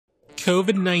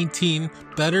COVID-19,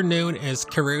 better known as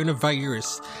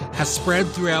coronavirus, has spread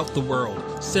throughout the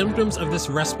world. Symptoms of this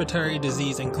respiratory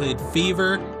disease include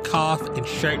fever, cough, and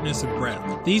shortness of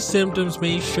breath. These symptoms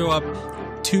may show up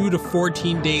 2 to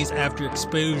 14 days after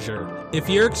exposure. If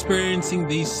you're experiencing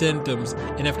these symptoms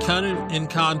and have come in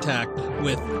contact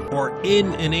with or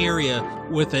in an area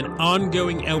with an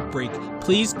ongoing outbreak,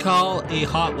 please call a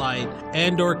hotline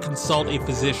and/or consult a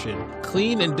physician.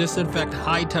 Clean and disinfect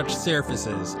high-touch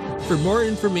surfaces. For more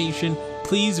information,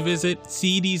 please visit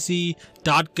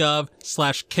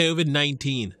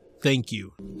cdc.gov/COVID-19. Thank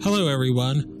you. Hello,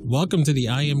 everyone. Welcome to the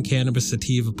I Am Cannabis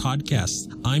Sativa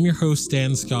podcast. I'm your host,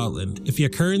 Dan Scotland. If you're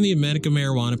currently a medical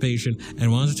marijuana patient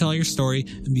and want to tell your story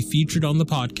and be featured on the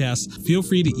podcast, feel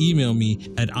free to email me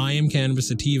at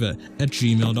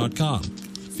iamcannabissativa@gmail.com.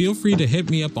 Feel free to hit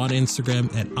me up on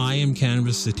Instagram at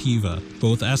iamcannabissativa,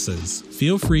 both S's.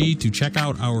 Feel free to check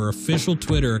out our official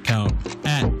Twitter account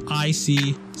at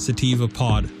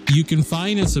ICSativaPod. You can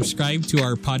find and subscribe to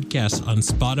our podcast on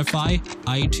Spotify,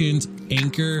 iTunes,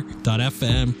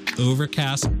 Anchor.fm,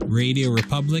 Overcast, Radio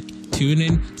Republic,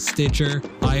 TuneIn, Stitcher,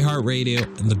 iHeartRadio,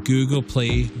 and the Google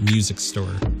Play Music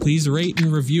Store. Please rate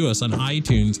and review us on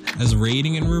iTunes, as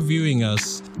rating and reviewing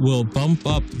us will bump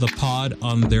up the pod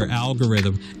on their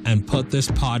algorithm and put this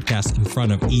podcast in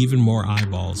front of even more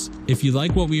eyeballs. If you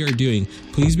like what we are doing,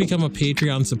 please become a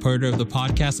Patreon supporter of the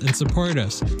podcast and support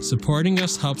us. Supporting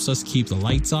us helps us keep the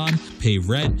lights on, pay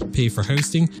rent, pay for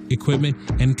hosting, equipment,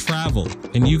 and travel.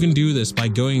 And you can do this by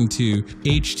going to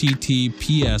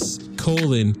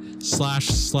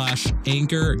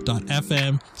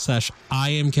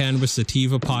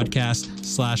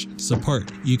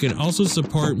https://anchor.fm/iamcannabissativapodcast/support. You can also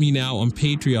support me now on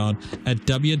Patreon at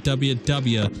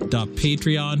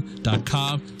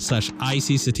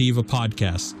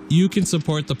www.patreon.com/ICSativaPodcast. You can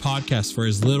support the podcast for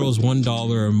as little as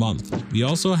 $1 a month. We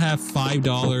also have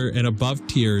 $5 and above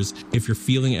tiers if you're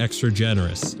feeling extra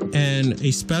generous. And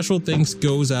a special thanks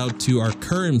goes out to our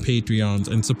current Patreons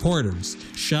and supporters.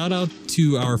 Shout out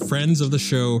to our friends of the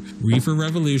show, Reefer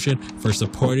Revolution, for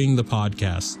supporting the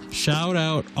podcast. Shout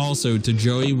out also to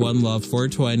Joey One Love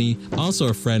 420, also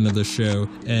a friend of the show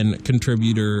and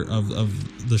contributor of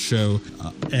the show,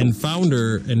 and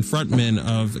founder and frontman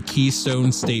of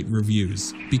Keystone State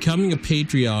Reviews. Becoming a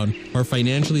Patreon or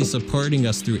financially supporting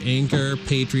us through Anchor,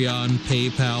 Patreon,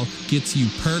 PayPal gets you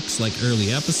perks like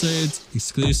early episodes,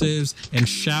 exclusives, and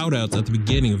shout outs at the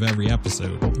beginning of every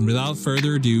episode. And without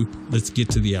further ado, let's get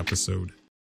to the episode.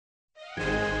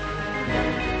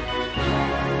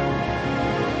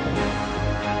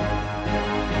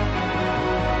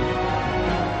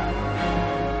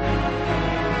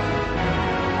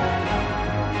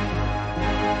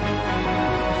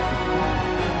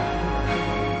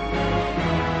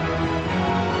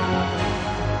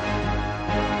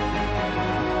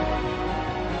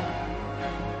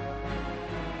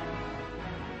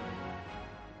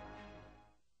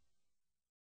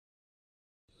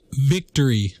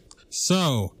 Victory.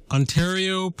 So,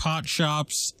 Ontario pot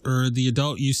shops, or the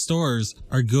adult use stores,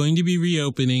 are going to be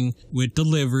reopening with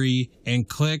delivery and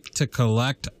click to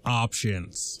collect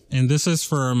options. And this is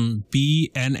from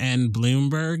BNN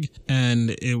Bloomberg,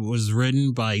 and it was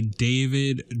written by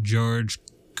David George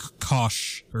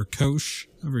Koch,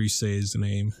 however you say his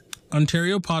name.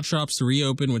 Ontario pot shops to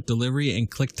reopen with delivery and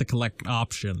click-to-collect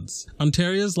options.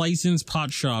 Ontario's licensed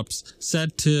pot shops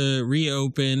set to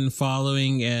reopen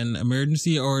following an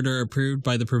emergency order approved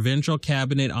by the provincial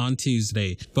cabinet on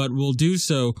Tuesday, but will do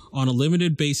so on a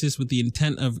limited basis with the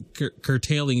intent of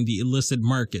curtailing the illicit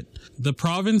market. The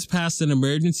province passed an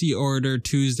emergency order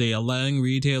Tuesday allowing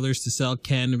retailers to sell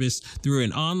cannabis through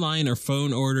an online or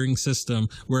phone ordering system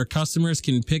where customers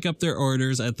can pick up their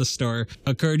orders at the store,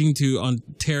 according to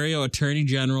Ontario Attorney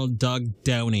General Doug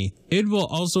Downey. It will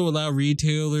also allow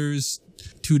retailers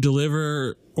to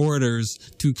deliver orders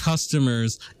to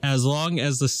customers as long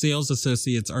as the sales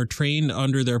associates are trained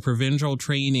under their provincial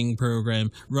training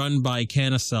program run by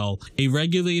CannaCell, a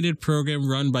regulated program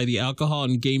run by the Alcohol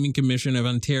and Gaming Commission of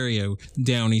Ontario,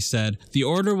 Downey said. The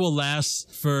order will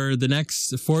last for the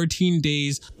next 14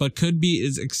 days but could be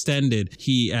extended,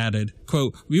 he added.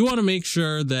 Quote, "We want to make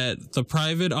sure that the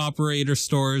private operator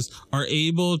stores are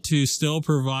able to still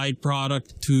provide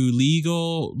product to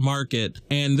legal market,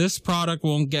 and this product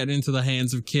won't get into the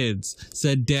hands of kids,"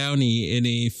 said Downey in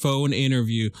a phone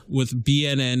interview with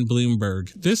BNN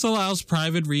Bloomberg. This allows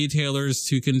private retailers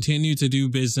to continue to do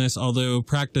business, although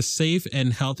practice safe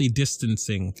and healthy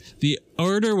distancing. The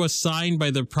order was signed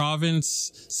by the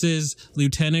province's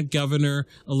Lieutenant Governor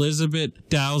Elizabeth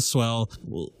Dowswell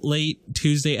late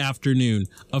Tuesday afternoon,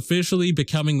 officially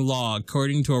becoming law,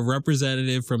 according to a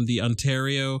representative from the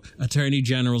Ontario Attorney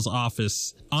General's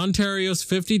office. Ontario's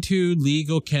 52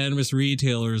 legal cannabis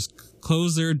retailers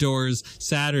closed their doors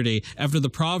Saturday after the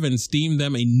province deemed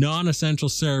them a non-essential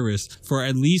service for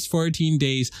at least 14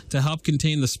 days to help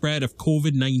contain the spread of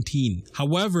COVID-19.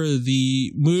 However,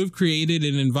 the move created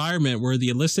an environment where the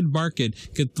illicit market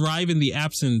could thrive in the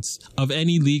absence of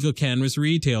any legal cannabis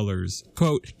retailers.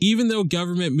 Quote, even though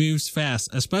government moves fast,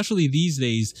 especially these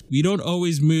days, we don't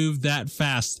always move that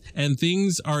fast, and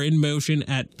things are in motion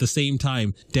at the same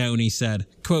time, Downey said.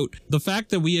 Quote, the fact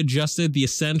that we adjusted the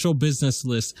essential business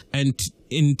list and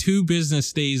in 2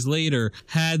 business days later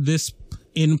had this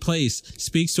in place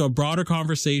speaks to a broader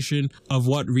conversation of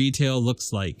what retail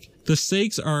looks like. The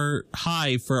stakes are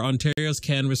high for Ontario's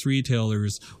cannabis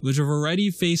retailers, which have already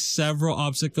faced several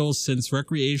obstacles since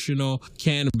recreational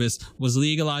cannabis was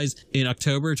legalized in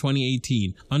October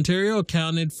 2018. Ontario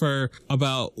accounted for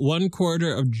about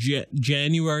 1/4 of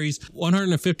January's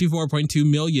 $154.2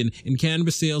 million in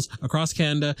cannabis sales across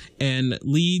Canada and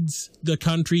leads the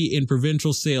country in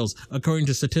provincial sales, according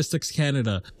to Statistics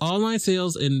Canada. Online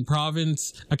sales in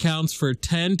province accounts for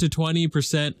 10 to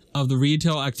 20% of the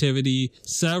retail activity,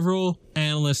 several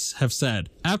analysts have said.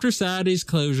 After Saturday's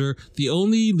closure, the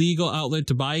only legal outlet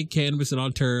to buy cannabis in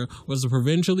Ontario was the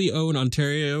provincially owned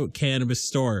Ontario Cannabis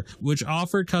Store, which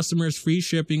offered customers free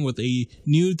shipping with a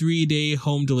new 3-day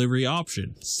home delivery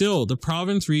option. Still, the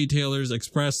province retailers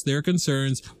expressed their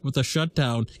concerns with the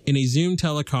shutdown in a Zoom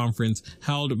teleconference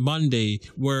held Monday,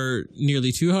 where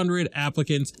nearly 200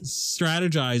 applicants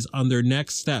strategized on their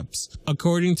next steps,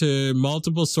 according to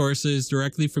multiple sources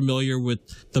directly familiar with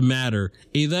the matter.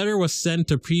 A letter was sent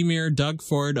to Premier Doug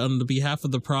Ford on the behalf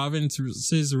of the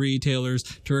province's retailers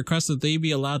to request that they be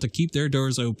allowed to keep their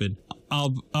doors open,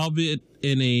 albeit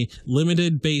in a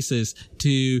limited basis,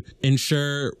 to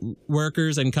ensure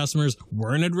workers and customers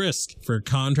weren't at risk for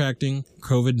contracting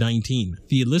COVID-19.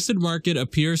 The illicit market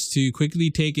appears to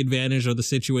quickly take advantage of the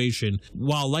situation.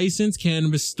 While licensed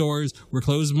cannabis stores were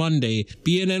closed Monday,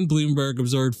 BNN Bloomberg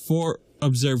observed four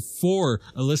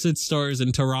illicit stores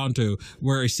in Toronto,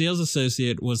 where a sales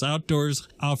associate was outdoors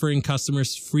offering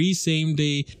customers free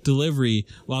same-day delivery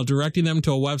while directing them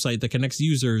to a website that connects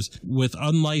users with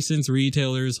unlicensed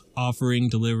retailers offering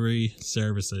delivery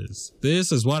services.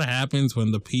 This is what happens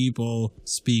when the people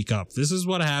speak up. This is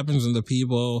what happens when the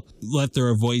people let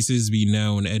their voices be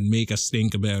known and make a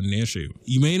stink about an issue.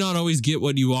 You may not always get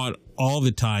what you want all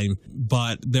the time,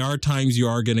 but there are times you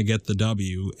are going to get the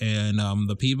W, and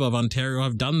the people of Ontario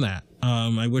have done that.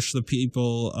 I wish the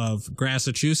people of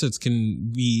Massachusetts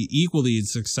can be equally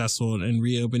successful in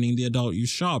reopening the adult use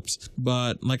shops,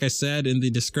 but like I said in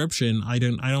the description, I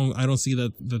don't see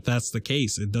that that's the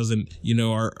case. It doesn't,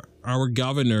 our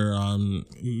governor,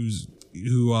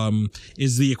 who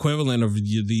is the equivalent of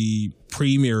the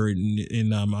premier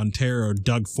in Ontario,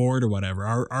 Doug Ford or whatever,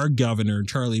 our governor,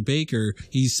 Charlie Baker,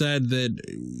 he said that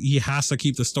he has to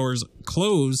keep the stores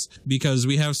closed because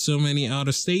we have so many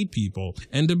out-of-state people.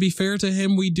 And to be fair to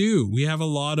him, we do. We have a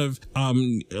lot of,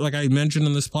 like I mentioned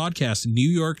in this podcast, New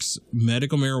York's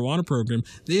medical marijuana program,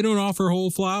 they don't offer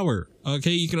whole flower.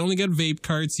 Okay, you can only get vape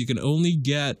carts, you can only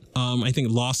get, I think,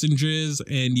 lozenges,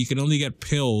 and you can only get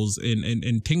pills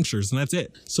and tinctures, and that's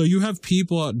it. So you have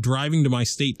people driving to my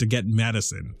state to get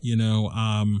medicine,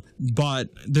 but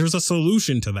there's a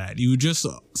solution to that. You just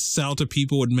sell to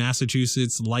people with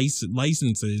Massachusetts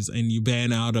licenses, and you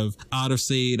ban out of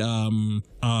state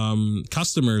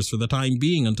customers for the time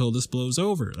being until this blows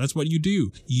over. That's what you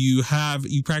do. You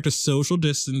practice social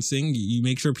distancing. You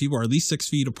make sure people are at least 6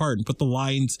 feet apart and put the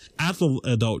lines at the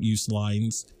adult use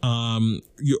lines.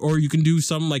 Or you can do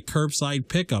something like curbside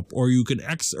pickup, or you could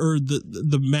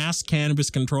the Mass Cannabis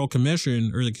Control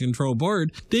Commission or the Control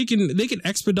Board. They can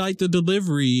expedite the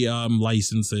delivery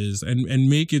licenses and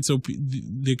make it so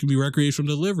there can be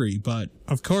recreational delivery. But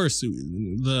of course,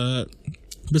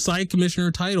 beside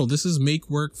commissioner title, this is make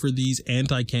work for these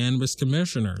anti-cannabis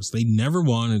commissioners. They never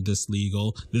wanted this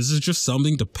legal. This is just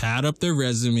something to pad up their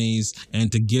resumes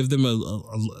and to give them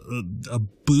a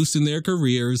boost in their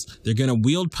careers. They're going to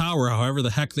wield power however the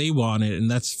heck they want it, and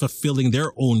that's fulfilling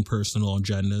their own personal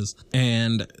agendas.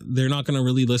 And they're not going to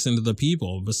really listen to the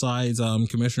people. Besides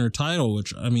Commissioner Title,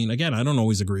 which, I mean, again, I don't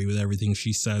always agree with everything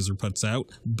she says or puts out,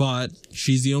 but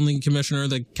she's the only commissioner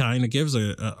that kind of gives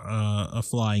a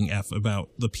flying F about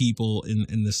the people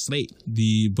in the state.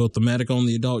 Both the medical and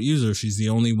the adult user, she's the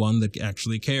only one that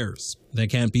actually cares. That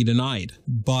can't be denied.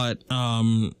 But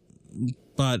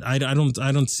But I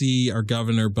don't see our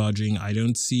governor budging. I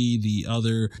don't see the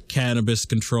other cannabis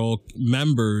control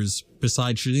members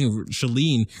besides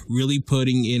Shalene really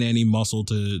putting in any muscle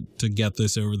to get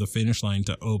this over the finish line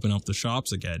to open up the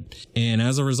shops again. And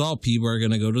as a result, people are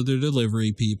going to go to their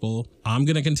delivery people. I'm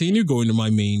going to continue going to my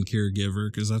main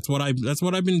caregiver because that's what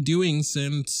I've been doing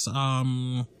since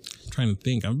trying to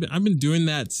think. I've been doing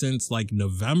that since like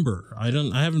November. I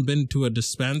haven't been to a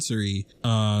dispensary.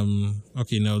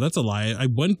 Okay, no, that's a lie. I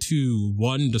went to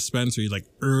one dispensary like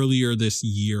earlier this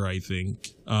year, I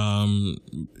think. I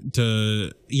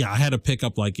had to pick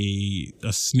up like a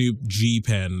Snoop G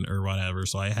pen or whatever.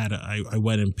 So I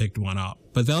went and picked one up.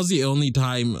 But that was the only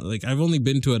time, like I've only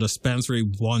been to a dispensary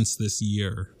once this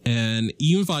year. And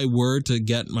even if I were to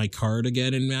get my card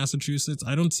again in Massachusetts,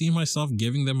 I don't see myself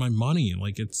giving them my money.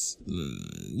 Like it's,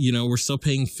 we're still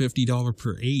paying $50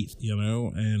 per eighth,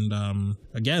 and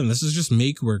again, this is just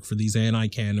make work for these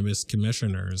anti-cannabis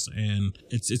commissioners. And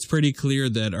it's pretty clear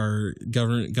that our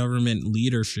government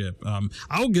leadership,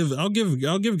 I'll give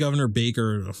Governor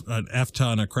Baker an F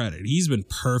ton of credit. He's been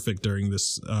perfect during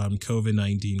this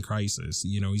COVID-19 crisis.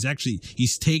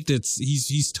 He's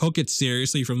took it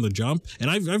seriously from the jump, and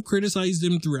I've criticized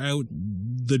him throughout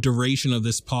the duration of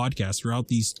this podcast.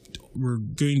 We're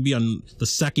going to be on the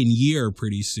second year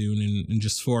pretty soon in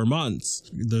just 4 months,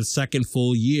 the second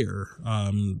full year.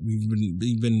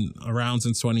 We've been around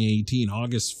since 2018,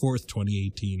 August 4th,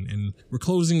 2018, and we're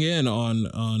closing in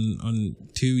on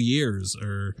 2 years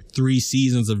or 3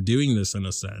 seasons of doing this in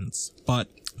a sense. But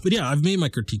yeah, I've made my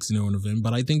critiques known of him,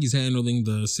 but I think he's handling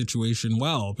the situation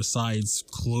well, besides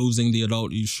closing the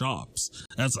adult use shops.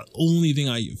 That's the only thing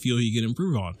I feel he can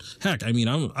improve on. Heck, I mean,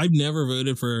 I've never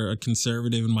voted for a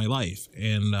conservative in my life,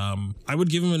 and I would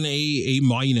give him an A-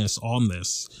 on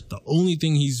this. The only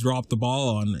thing he's dropped the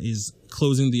ball on is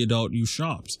closing the adult use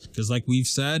shops. Because like we've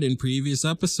said in previous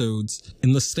episodes,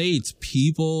 in the States,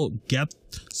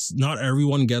 not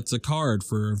everyone gets a card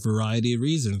for a variety of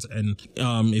reasons. And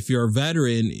if you're a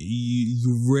veteran,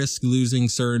 you risk losing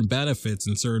certain benefits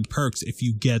and certain perks if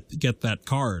you get that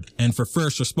card. And for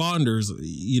first responders,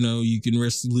 you can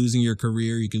risk losing your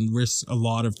career. You can risk a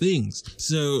lot of things.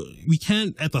 So we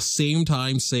can't at the same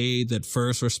time say that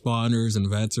first responders and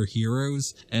vets are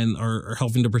heroes and are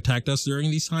helping to protect us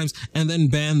during these times, and then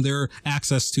ban their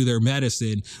access to their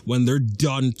medicine when they're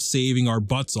done saving our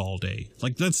butts all day.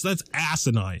 Like that's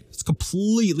asinine. It's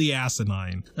completely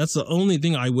asinine. That's the only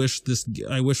thing I wish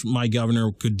my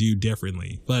governor could do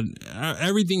differently. But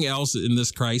everything else in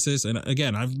this crisis, and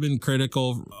again, I've been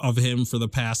critical of him for the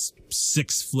past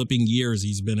 6 flipping years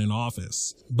he's been in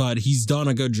office, but he's done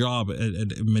a good job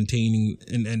at maintaining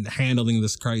and handling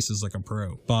this crisis like a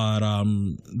pro. But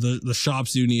the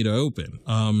shops do need to open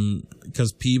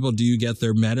because people do get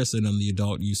their medicine on the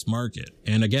adult use market.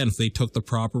 And again, if they took the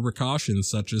proper precautions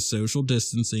such as social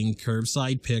distancing,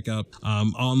 curbside pickup,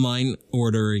 online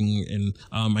ordering, and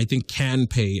I think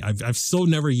CanPay. I've still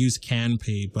never used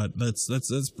CanPay, but that's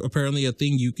apparently a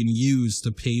thing you can use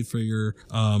to pay for your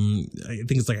I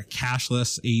think it's like a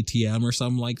cashless ATM or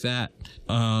something like that.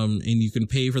 And you can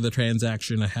pay for the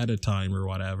transaction ahead of time or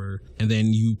whatever, and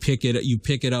then you pick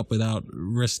it up without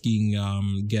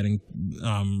risking getting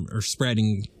or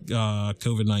spreading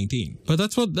COVID-19. But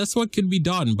that's what could be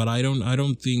done. But I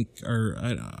think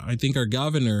I think our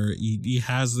governor, he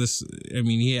has this. I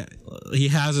mean, he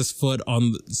has his foot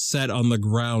set on the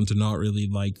ground to not really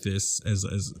like this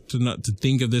to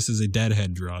think of this as a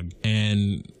deadhead drug,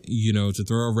 and to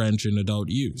throw a wrench in adult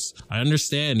use. I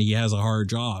understand he has a hard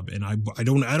job, and I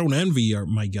don't envy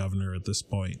my governor at this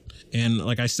point. And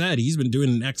like I said, he's been doing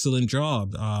an excellent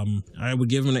job. I would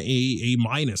give him an A-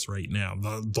 right now.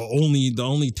 The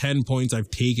only 10 points I've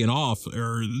taken off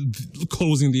are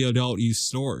closing the adult use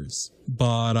stores.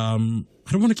 But I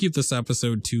don't want to keep this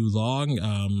episode too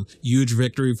long. Huge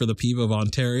victory for the people of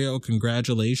Ontario.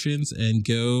 Congratulations, and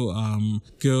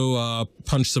go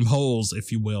punch some holes,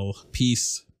 if you will.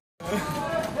 Peace. So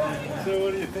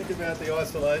what do you think about the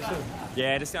isolation?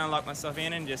 Yeah, just going to lock myself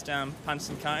in and just punch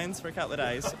some cones for a couple of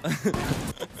days. You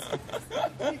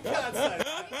can't say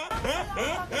that.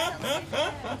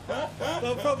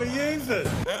 They'll probably use it.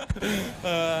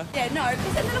 Yeah, no,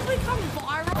 because then it'll become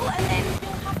viral and then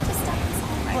you'll have to stay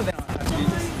inside. Well, then I'll have to.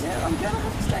 Yeah, I'm going to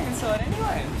have to stay inside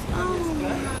anyway.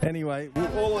 Anyway,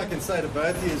 all I can say to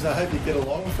both of you is I hope you get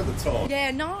along for the time.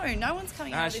 Yeah, no one's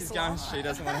coming out of She's this going. alive. She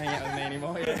doesn't want to hang out with me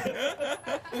anymore.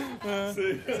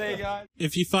 See you guys.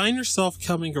 If you find yourself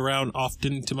coming around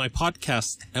often to my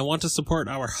podcast and want to support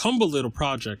our humble little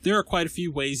project, there are quite a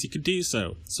few ways you could do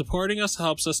so. Supporting us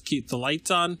helps us keep the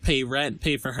lights on, pay rent,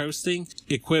 pay for hosting,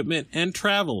 equipment, and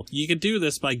travel. You can do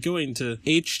this by going to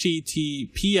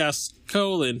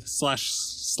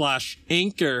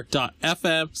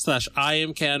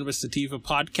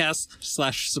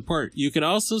https://anchor.fm/IamCannabisSativa/podcast/support. You can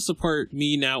also support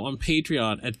me now on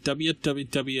Patreon at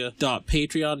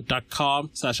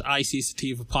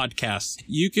www.patreon.com/ICSativa/podcast.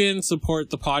 You can support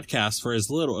the podcast for as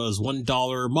little as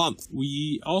 $1 a month.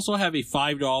 We also have a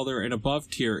 $5 and above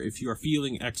tier if you are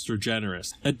feeling extra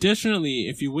generous. Additionally,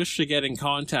 if you wish to get in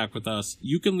contact with us,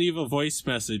 you can leave a voice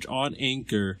message on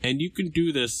Anchor, and you can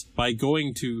do this by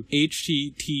going to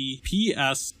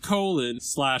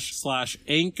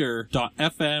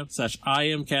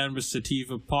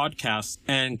https://anchor.fm/IamCannabisSativa/podcast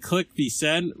and click the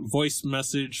send voice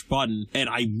message button, and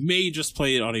I may just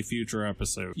play it on a future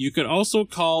episode. You can also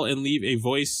call and leave a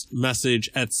voice message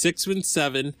at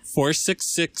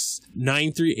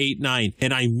 617-466-9389,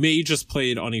 and I may just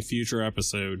play it on a future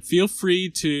episode. Feel free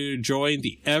to join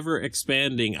the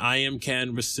ever-expanding I Am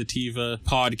Cannabis Sativa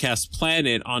podcast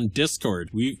planet on Discord.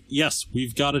 We've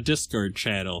got a Discord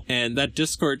channel, and that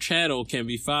Discord channel can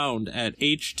be found at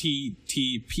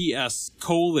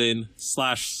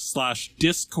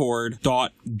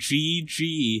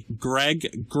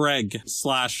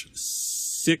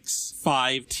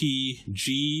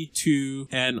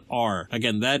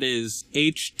Again, that is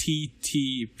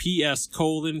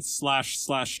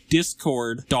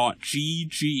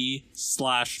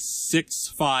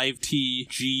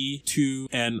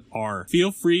https://discord.gg/65tg2nr.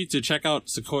 Feel free to check out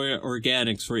Sequoia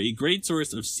Organics for a great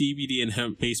source of CBD and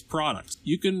hemp-based products.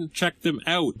 You can check them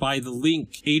out by the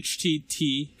link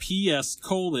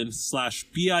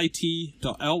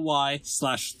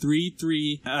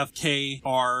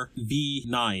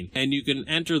https://bit.ly/33fkrv9, and you can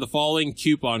enter the following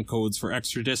coupon codes for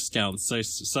extra discounts,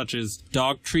 such as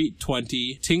Dog Treat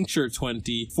 20, Tincture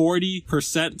 20,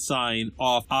 40%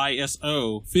 off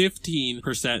ISO,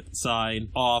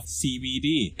 15% off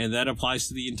CBD, and that applies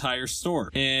to the entire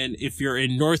store. And if you're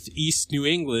in Northeast New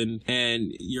England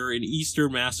and you're in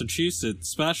Eastern Massachusetts,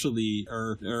 especially,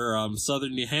 or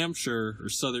Southern New Hampshire or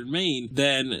Southern Maine,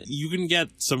 then you can get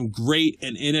some great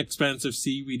and inexpensive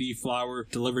CBD flower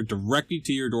delivered directly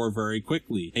to your door very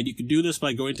quickly. And you can do this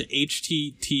by going to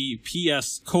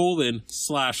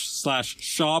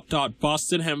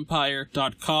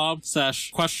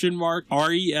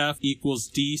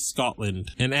https://shop.bostonhempire.com/?ref=D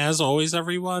Scotland. And as always,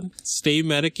 everyone, stay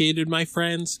medicated, my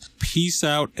friends. Peace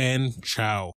out and ciao.